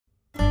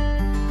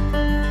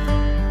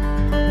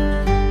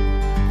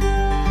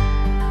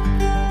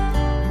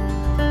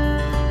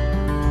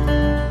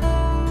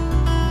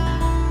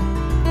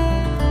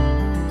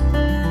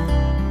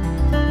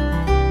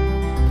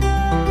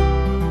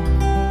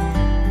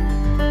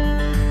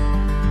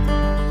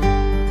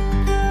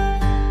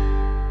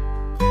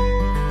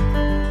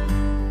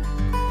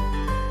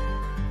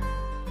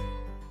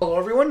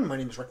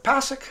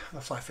Passek, the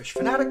FlyFish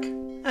Fanatic,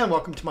 and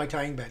welcome to my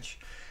tying bench.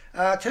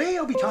 Today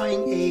I'll be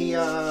tying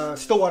a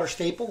stillwater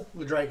staple,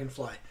 the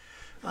dragonfly.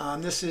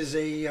 This is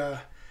a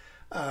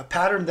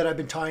pattern that I've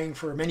been tying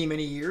for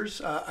many years.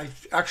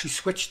 I've actually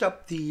switched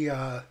up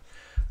the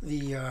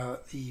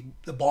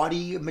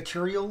body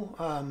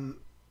material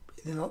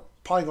in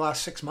probably the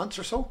last 6 months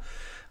or so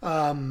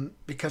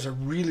because I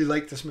really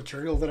like this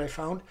material that I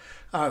found.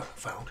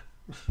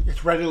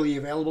 It's readily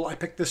available. I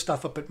picked this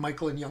stuff up at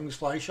Michael and Young's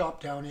Fly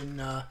Shop down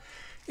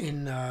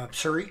in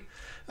Surrey,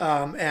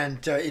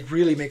 and it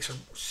really makes a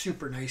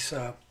super nice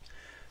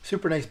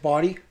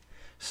body.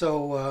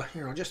 So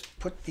here, I'll just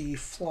put the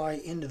fly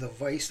into the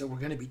vise that we're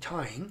going to be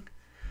tying,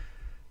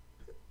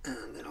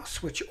 and then I'll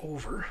switch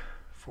over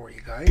for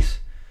you guys.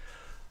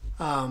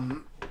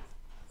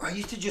 I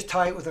used to just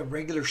tie it with a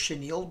regular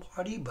chenille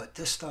body, but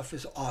this stuff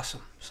is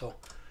awesome. So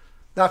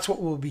that's what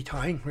we'll be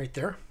tying right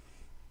there.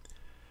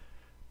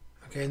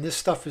 Okay, and this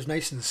stuff is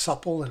nice and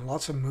supple and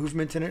lots of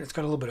movement in it. It's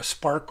got a little bit of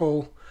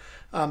sparkle.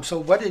 So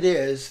what it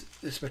is,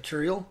 this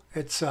material,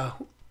 it's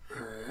so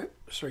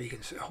you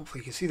can see,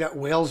 hopefully you can see that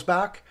whale's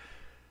back,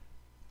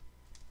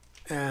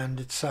 and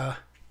it's the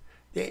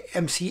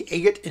MC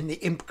Eggitt in the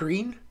Imp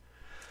Green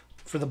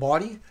for the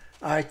body.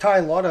 I tie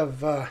a lot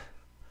of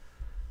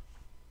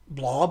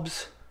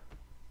blobs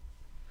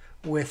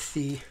with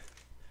the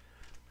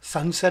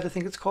sunset, I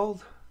think it's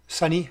called,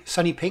 sunny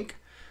pink.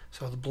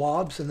 So the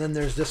blobs, and then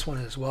there's this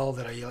one as well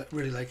that I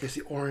really like, is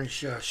the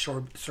orange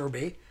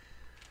sorbet.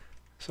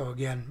 So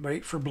again,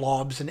 right, for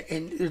blobs, and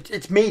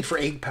it's made for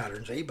egg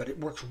patterns, but it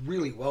works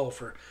really well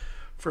for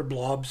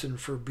blobs and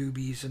for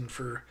boobies and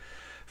for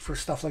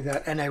stuff like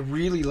that. And I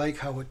really like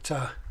how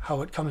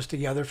it comes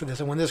together for this.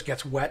 And when this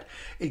gets wet,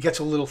 it gets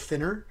a little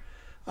thinner.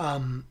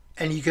 And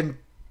you can,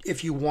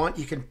 if you want,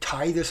 you can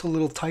tie this a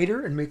little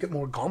tighter and make it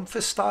more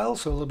Gompfus style,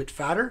 so a little bit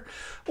fatter,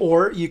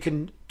 or you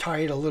can tie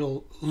it a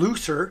little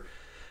looser.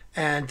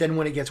 And then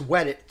when it gets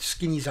wet, it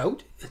skinnies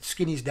out, it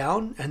skinnies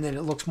down, and then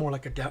it looks more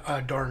like a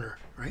darner,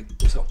 right?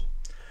 So,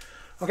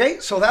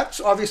 okay, so that's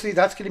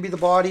going to be the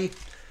body.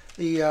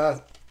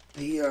 The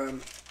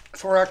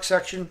thorax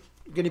section,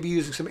 I'm going to be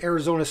using some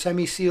Arizona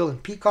semi-seal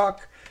and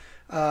Peacock.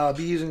 I'll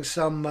be using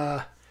some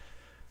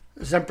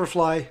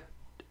Semperfli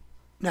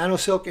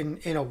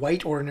NanoSilk in a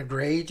white or in a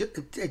gray.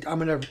 I'm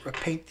going to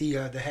paint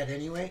the head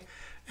anyway.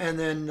 And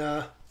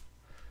then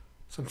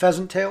some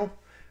pheasant tail.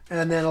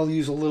 And then I'll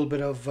use a little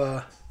bit of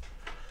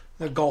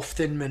the Gulf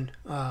Thinmen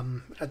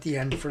at the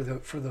end for the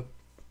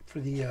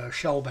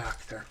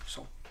shellback there.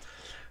 So,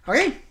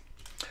 okay.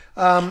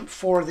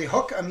 For the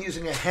hook, I'm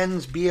using a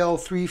Hends BL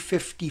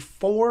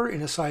 354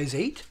 in a size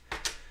 8.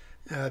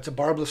 It's a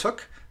barbless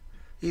hook.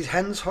 These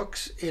Hens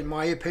hooks, in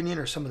my opinion,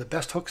 are some of the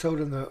best hooks out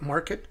in the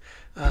market.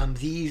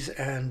 These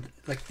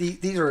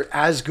are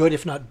as good,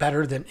 if not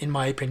better, than, in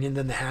my opinion,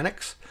 than the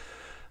Hannocks.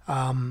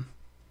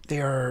 They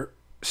are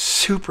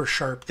super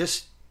sharp.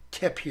 This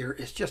tip here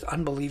is just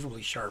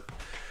unbelievably sharp.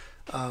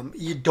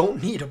 You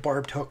don't need a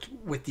barbed hook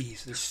with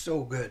these. They're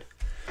so good.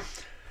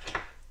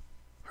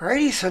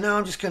 Alrighty, so now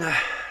I'm just gonna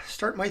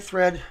start my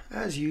thread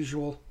as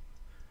usual.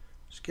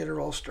 Just get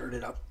her all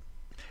started up.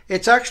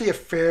 It's actually a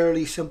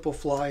fairly simple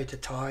fly to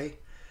tie.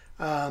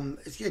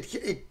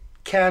 It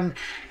can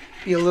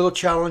be a little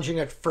challenging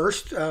at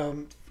first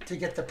to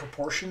get the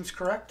proportions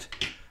correct,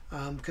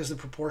 because the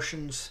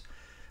proportions,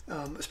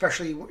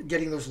 especially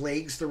getting those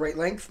legs the right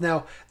length.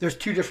 Now, there's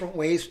two different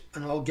ways,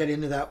 and I'll get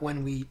into that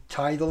when we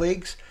tie the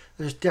legs.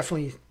 There's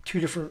definitely two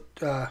different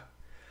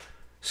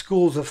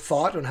schools of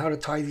thought on how to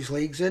tie these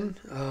legs in,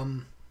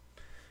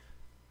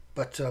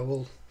 but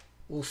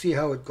we'll see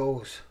how it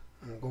goes,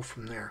 and we'll go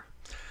from there.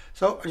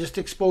 So I just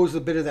exposed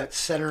a bit of that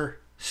center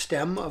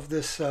stem of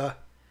this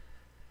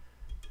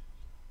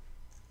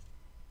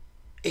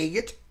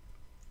Eggitt,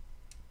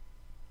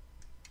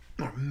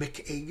 or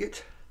Mc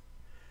Eggitt.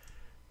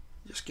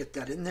 Just get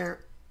that in there,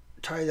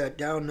 tie that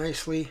down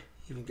nicely,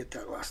 even get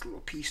that last little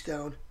piece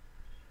down,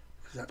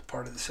 because that's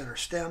part of the center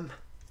stem.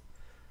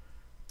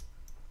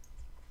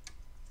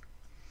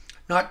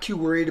 Not too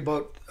worried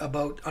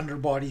about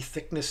underbody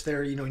thickness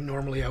there. You know,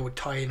 normally I would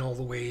tie in all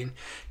the way and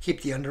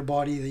keep the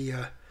underbody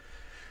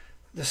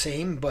the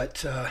same,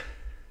 but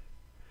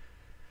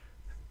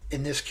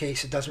in this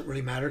case it doesn't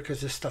really matter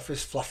because this stuff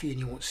is fluffy and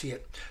you won't see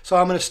it. So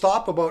I'm going to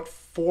stop about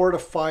 4 to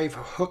 5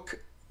 hook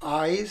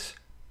eyes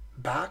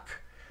back,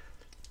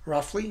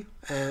 roughly,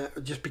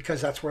 just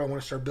because that's where I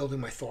want to start building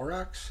my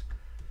thorax.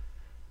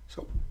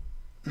 So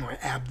my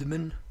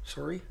abdomen,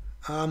 sorry.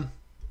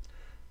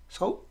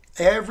 So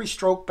every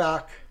stroke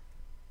back,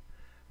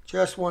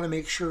 just want to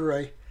make sure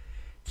I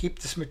keep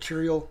this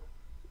material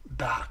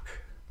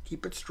back.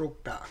 Keep it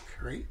stroked back,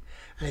 right?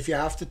 And if you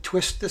have to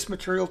twist this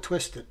material,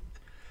 twist it,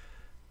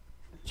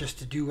 just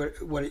to do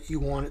what you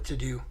want it to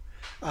do.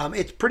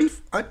 It's pretty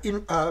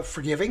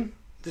forgiving,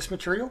 this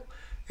material.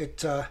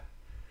 It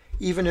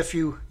even if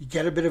you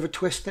get a bit of a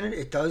twist in it,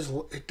 it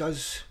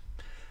does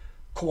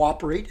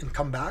cooperate and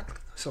come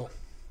back. So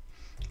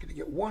I'm gonna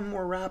get one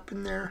more wrap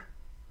in there.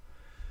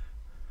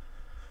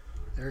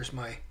 There's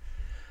my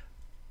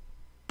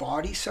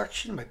body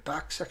section, my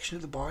back section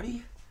of the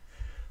body,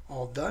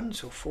 all done.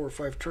 So 4 or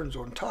 5 turns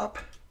on top,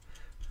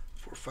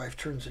 4 or 5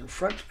 turns in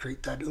front to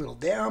create that little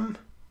dam.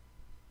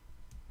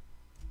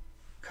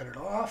 Cut it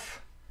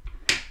off.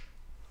 Just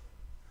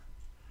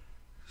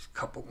a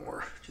couple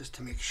more just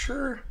to make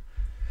sure.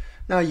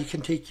 Now you can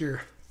take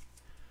your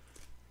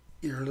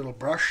little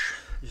brush,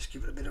 just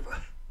give it a bit of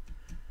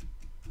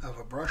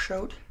a brush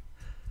out.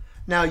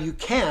 Now you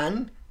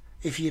can,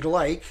 if you'd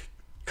like,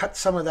 cut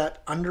some of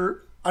that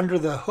under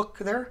the hook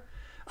there,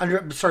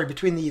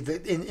 between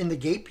in the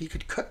gape. You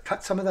could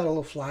cut some of that a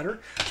little flatter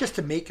just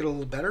to make it a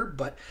little better.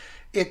 But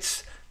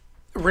it's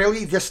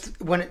really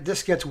when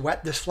this gets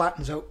wet, this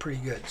flattens out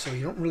pretty good. So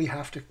you don't really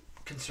have to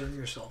concern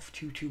yourself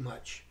too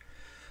much.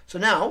 So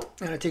now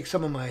I'm going to take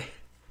some of my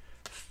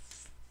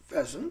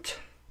pheasant.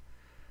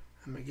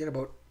 I'm going to get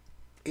about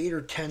 8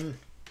 or 10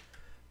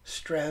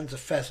 strands of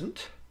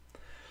pheasant.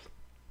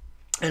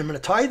 And I'm going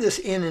to tie this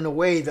in a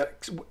way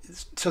that,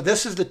 so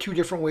this is the 2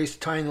 different ways to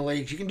tie in the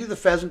legs. You can do the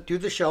pheasant, do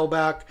the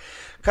shellback,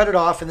 cut it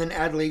off, and then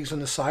add legs on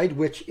the side,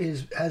 which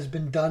has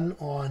been done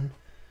on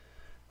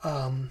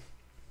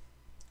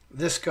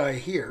this guy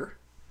here.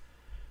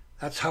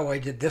 That's how I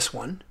did this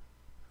one,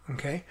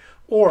 okay?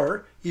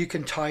 Or you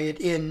can tie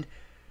it in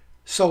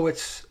so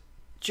it's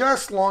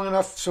just long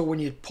enough so when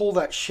you pull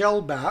that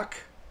shell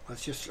back,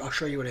 I'll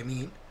show you what I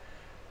mean.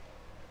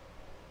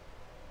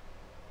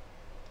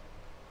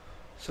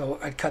 So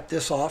I'd cut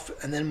this off,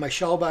 and then my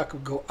shellback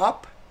would go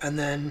up, and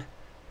then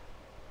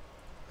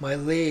my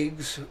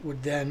legs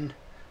would then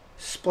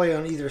splay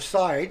on either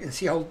side, and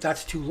see how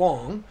that's too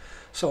long,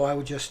 so I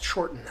would just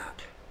shorten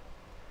that.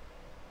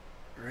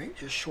 All right,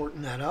 just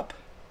shorten that up.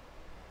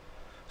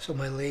 So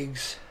my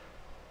legs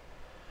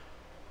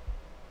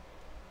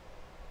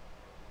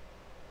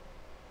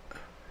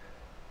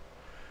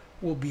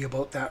will be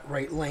about that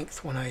right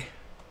length when I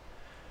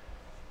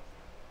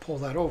pull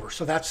that over.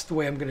 So that's the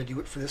way I'm going to do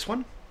it for this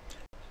one.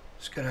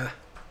 Just gonna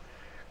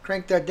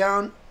crank that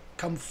down,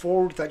 come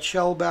forward with that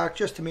shell back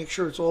just to make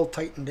sure it's all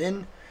tightened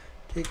in.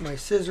 Take my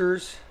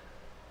scissors,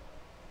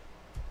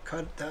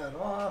 cut that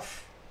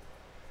off.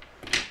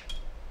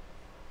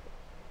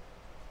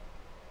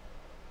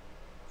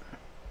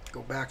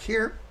 Go back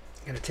here.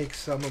 I'm gonna take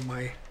some of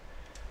my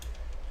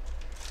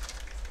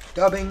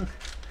dubbing.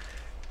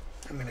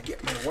 I'm gonna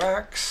get my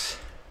wax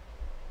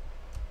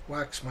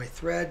my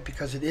thread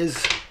because it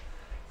is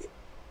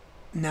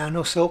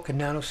NanoSilk, and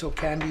NanoSilk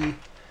can be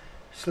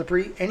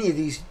slippery. Any of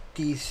these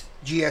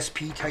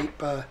GSP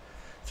type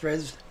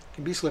threads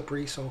can be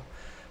slippery, so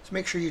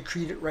make sure you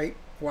treat it right.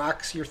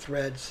 Wax your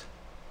threads.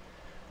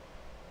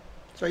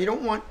 So you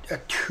don't want a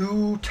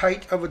too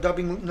tight of a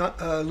dubbing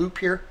loop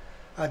here,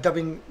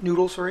 dubbing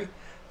noodle, sorry.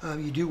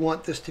 You do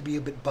want this to be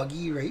a bit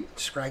buggy, right,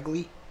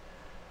 scraggly.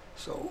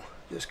 So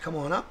just come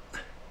on up.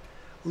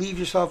 Leave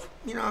yourself,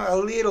 a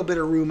little bit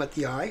of room at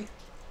the eye.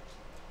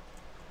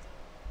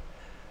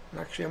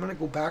 Actually, I'm going to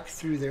go back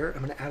through there.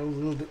 I'm going to add a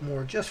little bit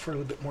more, just for a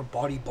little bit more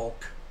body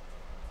bulk.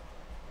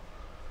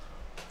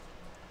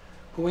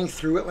 Going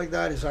through it like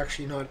that is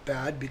actually not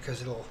bad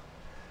because it'll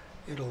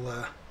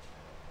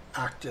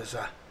act as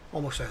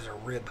almost as a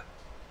rib.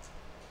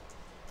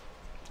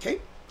 Okay,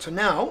 so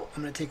now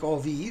I'm going to take all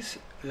these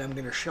and I'm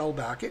going to shell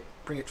back it,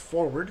 bring it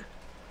forward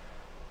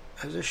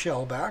as a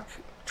shell back,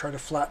 try to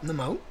flatten them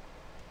out.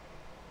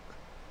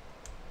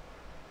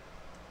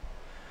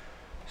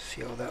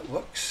 See how that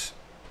looks.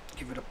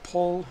 Give it a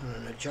pull and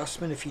an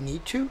adjustment if you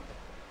need to.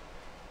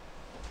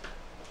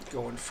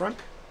 Go in front,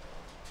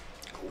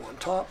 go on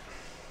top.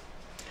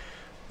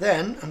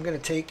 Then I'm going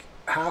to take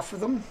half of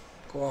them,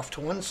 go off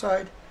to one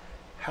side,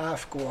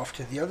 half go off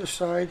to the other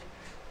side.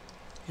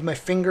 Use my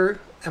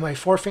finger and my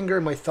forefinger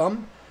and my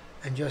thumb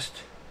and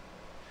just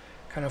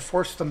kind of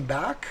force them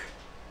back.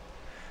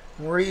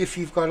 Don't worry if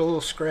you've got a little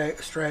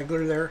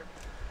straggler there.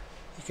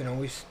 You can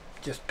always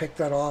just pick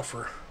that off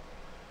or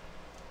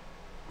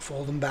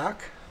fold them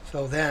back.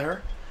 So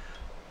there.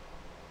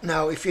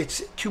 Now if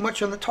it's too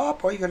much on the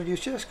top, all you got to do is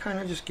just kind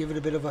of just give it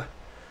a bit of an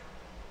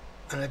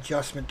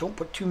adjustment. Don't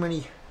put too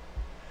many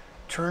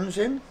turns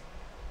in.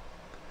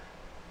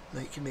 Now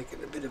you can make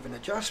it a bit of an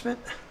adjustment.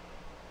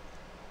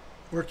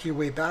 Work your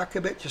way back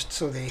a bit just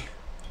so they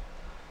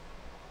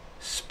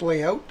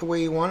splay out the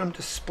way you want them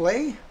to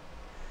splay.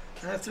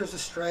 And if there's a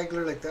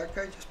straggler like that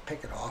guy, just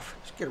pick it off.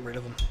 Just get rid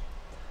of them.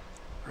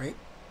 Right?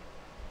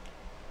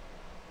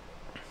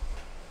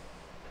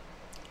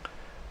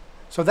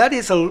 So that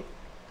is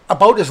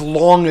about as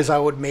long as I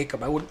would make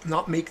them. I would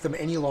not make them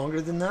any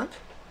longer than that.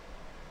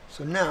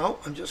 So now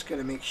I'm just going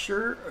to make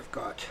sure I've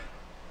got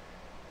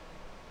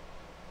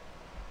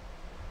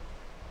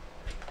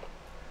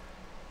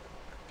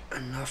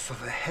enough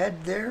of a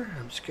head there.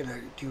 I'm just going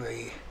to do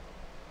a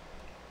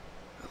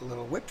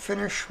little whip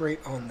finish right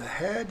on the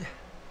head.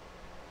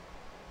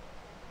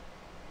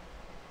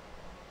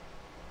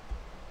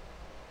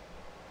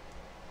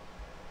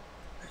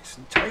 Nice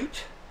and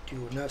tight.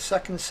 Do a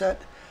second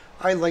set.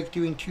 I like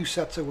doing 2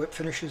 sets of whip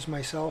finishes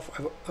myself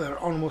on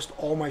almost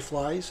all my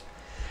flies.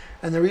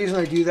 And the reason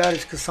I do that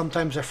is because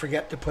sometimes I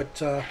forget to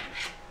put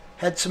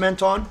head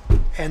cement on.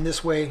 And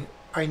this way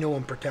I know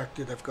I'm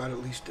protected. I've got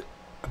at least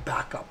a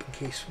backup in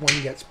case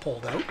one gets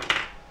pulled out,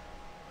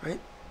 right?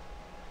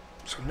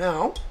 So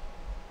now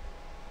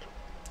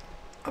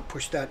I'll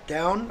push that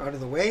down out of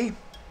the way.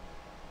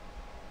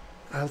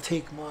 I'll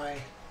take my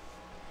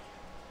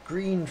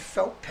green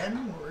felt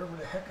pen, wherever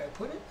the heck I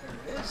put it.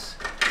 There it is.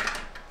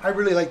 I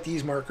really like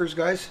these markers,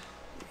 guys.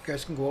 You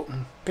guys can go out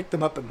and pick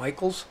them up at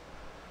Michael's.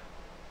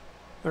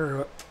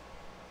 Or a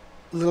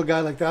little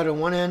guy like that on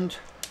one end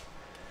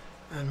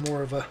and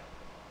more of a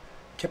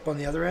tip on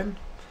the other end.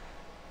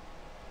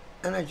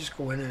 And I just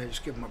go in and I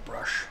just give them a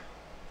brush.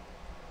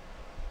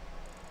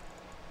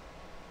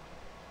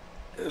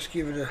 Just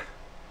give it a,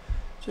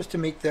 just to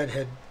make that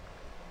head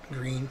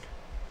green.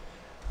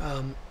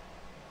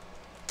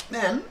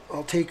 Then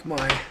I'll take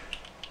my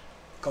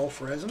Gulf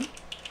resin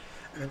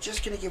and I'm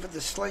just going to give it the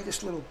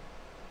slightest little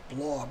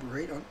blob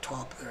right on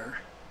top there.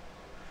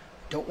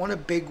 Don't want a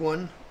big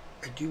one.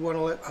 I do want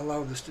to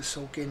allow this to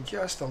soak in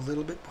just a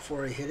little bit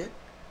before I hit it.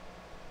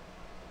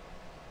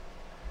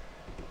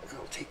 And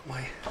I'll take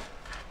my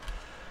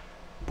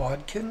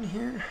bodkin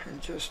here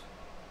and just,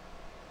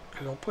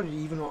 because I'll put it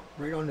even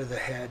right onto the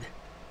head.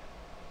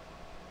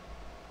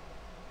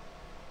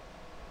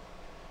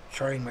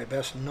 Trying my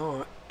best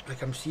not,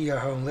 like I'm seeing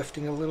how I'm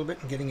lifting a little bit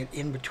and getting it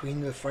in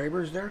between the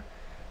fibers there.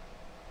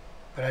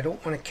 But I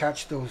don't want to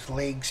catch those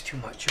legs too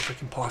much if I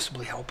can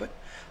possibly help it.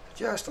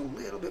 Just a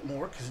little bit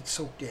more because it's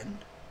soaked in,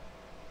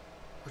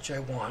 which I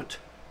want.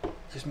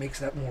 Just makes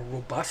that more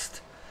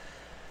robust.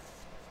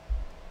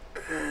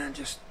 And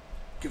just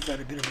give that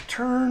a bit of a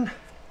turn.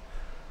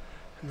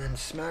 And then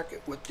smack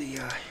it with the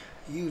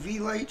UV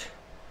light.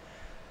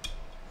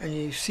 And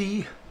you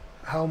see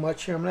how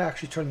much, I'm going to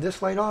actually turn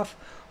this light off.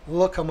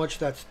 Look how much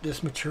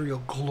this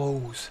material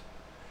glows.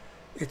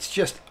 It's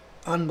just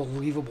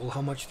unbelievable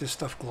how much this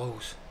stuff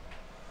glows.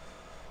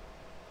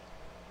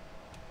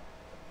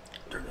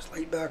 Turn this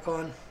light back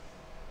on.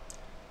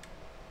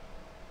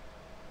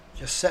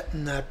 Just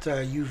setting that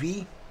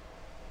UV.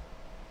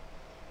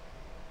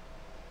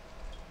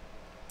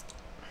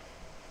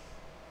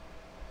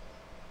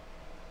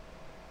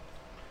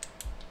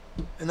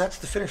 And that's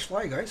the finished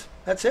fly, guys.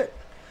 That's it.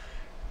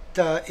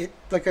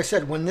 Like I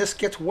said, when this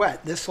gets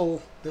wet,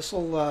 this'll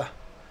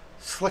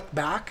slick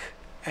back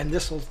and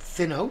this will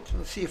thin out.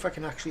 Let's see if I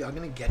can actually, I'm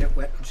going to get it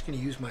wet. I'm just going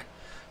to use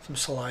some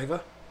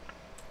saliva.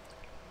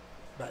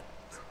 But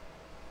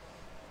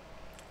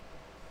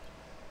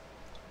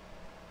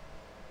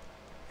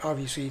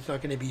obviously it's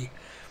not going to be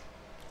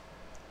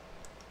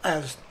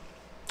as,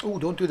 oh,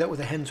 don't do that with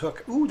a hen's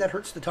hook. Ooh, that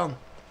hurts the tongue.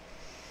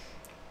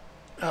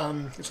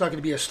 It's not going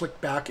to be as slick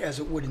back as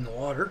it would in the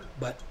water,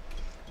 but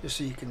just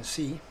so you can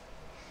see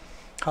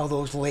how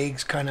those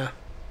legs kind of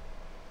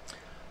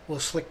will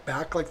slick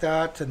back like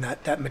that, and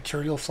that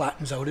material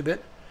flattens out a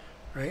bit,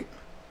 right?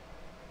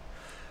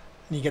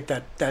 And you get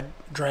that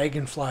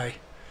dragonfly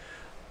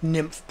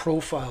nymph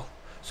profile.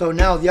 So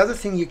now the other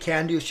thing you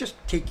can do is just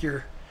take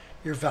your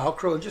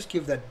Velcro and just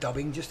give that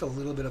dubbing just a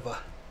little bit of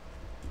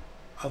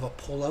a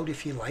pull out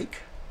if you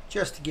like,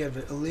 just to give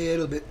it a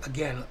little bit,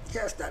 again,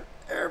 just that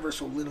ever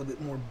so little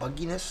bit more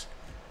bugginess.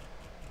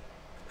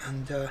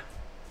 And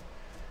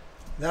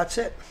that's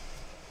it.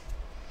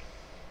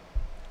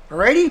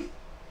 Alrighty.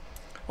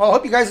 Well, I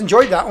hope you guys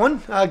enjoyed that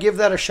one. Give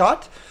that a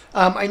shot.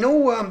 I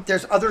know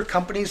there's other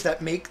companies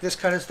that make this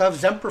kind of stuff.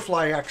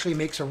 Semperfli actually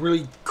makes a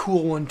really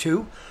cool one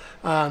too.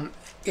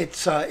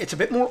 It's a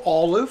bit more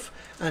olive,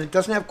 and it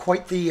doesn't have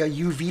quite the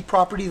UV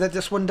property that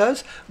this one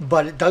does,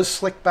 but it does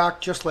slick back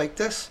just like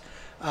this.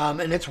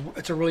 And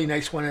it's a really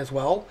nice one as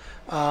well.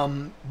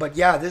 But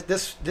yeah,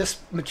 this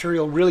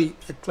material really,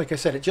 like I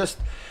said,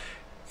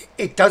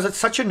 it does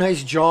such a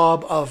nice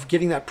job of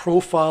getting that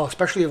profile,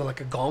 especially of like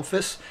a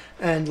gomphous.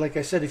 And like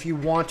I said, if you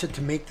wanted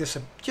to make this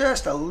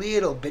just a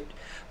little bit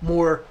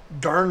more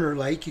darner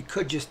like, you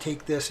could just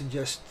take this and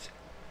just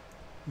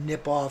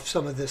nip off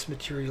some of this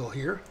material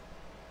here,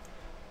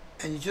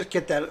 and you just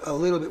get that a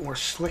little bit more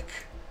slick,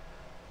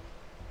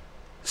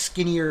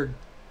 skinnier,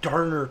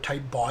 darner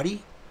type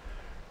body,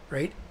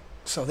 right?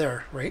 So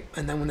there, right?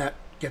 And then when that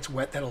gets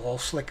wet, that'll all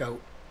slick out.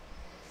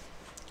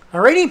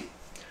 Alrighty.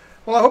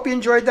 Well, I hope you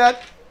enjoyed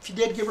that. If you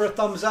did, give her a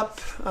thumbs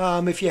up.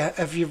 If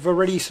you've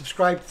already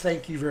subscribed,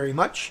 thank you very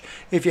much.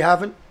 If you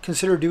haven't,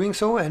 consider doing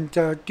so. And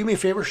do me a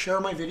favor, share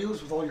my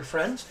videos with all your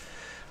friends.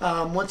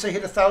 Once I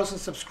hit 1,000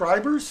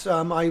 subscribers,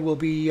 I will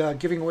be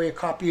giving away a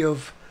copy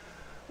of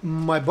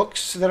my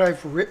books that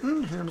I've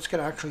written. I'm just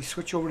going to actually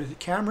switch over to the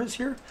cameras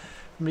here.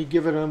 Let me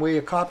give away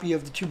a copy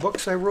of the 2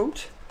 books I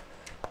wrote.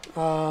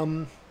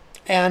 And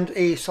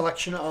a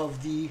selection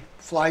of the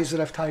flies that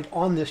I've tied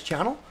on this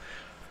channel.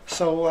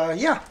 So,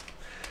 yeah.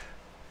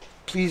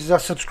 Please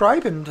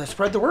subscribe and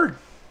spread the word.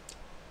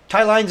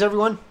 Tie lines,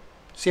 everyone.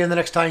 See you in the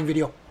next tying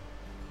video.